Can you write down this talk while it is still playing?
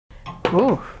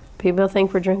Ooh, people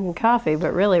think we're drinking coffee,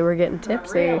 but really we're getting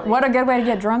tipsy. Really. What a good way to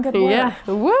get drunk at work. Yeah,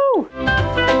 woo!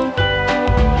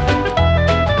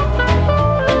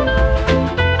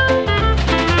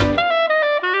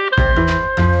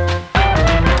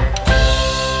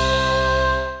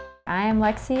 I'm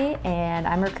Lexi, and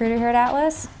I'm a recruiter here at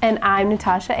𝗟𝗲. And I'm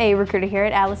Natasha, a recruiter here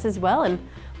at 𝗟𝗲 as well, and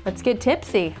let's get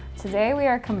tipsy. Today we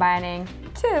are combining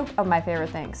two of my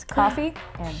favorite things, coffee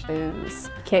and booze.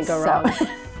 Can't go wrong.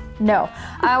 No.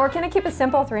 We're gonna keep it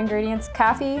simple, 3 ingredients,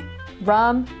 coffee,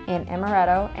 rum, and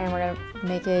amaretto, and we're gonna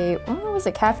make a, what was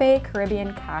it, Cafe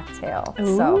Caribbean cocktail.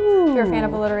 Ooh. So if you're a fan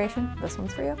of alliteration, this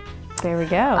one's for you. There we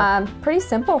go. Pretty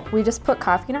simple. We just put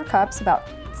coffee in our cups, about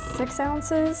 6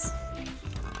 ounces.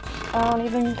 I don't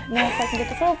even know if I can get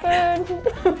this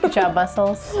open. Good job,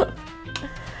 Bustles.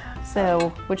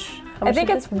 So, I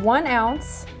think it's 1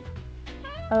 ounce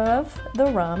of the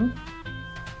rum.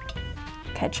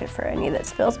 Catch it for any that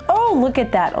spills. Oh, look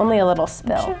at that, only a little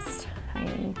spill. Just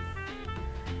tiny.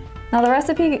 Now the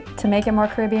recipe, to make it more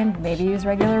Caribbean, maybe use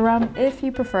regular rum if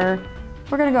you prefer.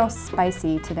 We're gonna go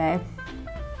spicy today.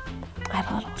 Add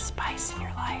a little spice in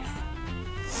your life.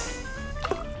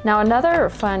 Now another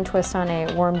fun twist on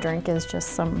a warm drink is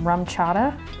just some rum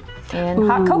chata and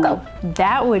hot cocoa.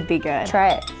 That would be good.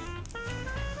 Try it.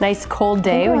 Nice cold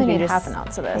day. We when you need just half an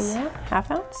ounce of this. Yeah, half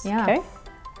ounce? Yeah. Okay.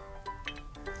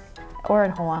 Or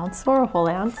a whole ounce. Or a whole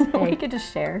ounce. We could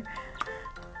just share.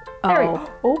 Oh.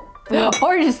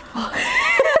 Or just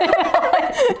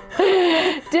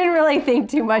didn't really think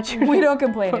too much. We don't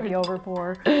complain if you over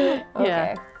pour. Okay.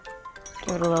 Yeah.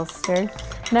 Give it a little stir.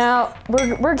 Now,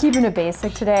 we're keeping it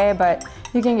basic today, but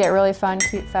you can get really fun,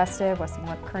 cute, festive with some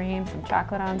whipped cream, some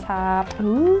chocolate on top.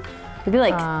 Ooh. Maybe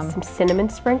like some cinnamon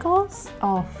sprinkles.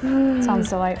 Oh, sounds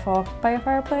delightful. By your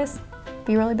fireplace.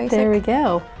 Be really basic. There we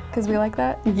go. Because we like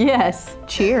that. Yes.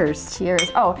 Cheers. Cheers.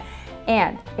 Oh,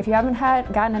 and if you haven't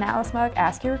gotten an 𝗟𝗲 mug,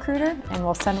 ask your recruiter and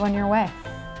we'll send one your way.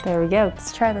 There we go.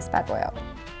 Let's try this bad boy out.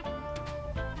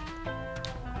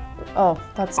 Oh,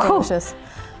 that's delicious.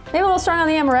 Maybe a little strong on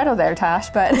the amaretto there, Tosh,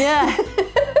 but yeah.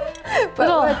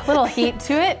 But little heat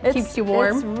to it. Keeps you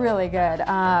warm. It's really good.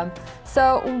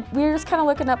 So we were just kind of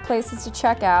looking up places to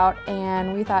check out,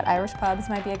 and we thought Irish pubs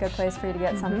might be a good place for you to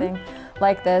get something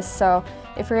like this. So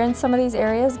if you're in some of these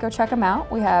areas, go check them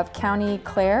out. We have County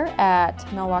Clare at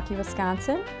Milwaukee,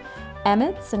 Wisconsin,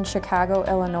 Emmett's in Chicago,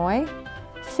 Illinois,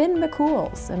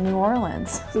 𝗏𝗏 in New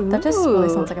Orleans. Ooh. That just really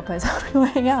sounds like a place I would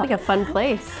hang out. It's like a fun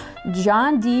place.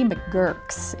 John D.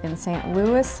 McGurk's in St.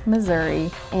 Louis, Missouri,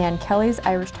 and Kelly's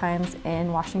Irish Times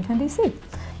in Washington, D.C.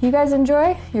 You guys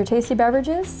enjoy your tasty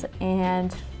beverages,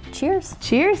 and cheers.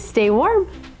 Cheers. Stay warm.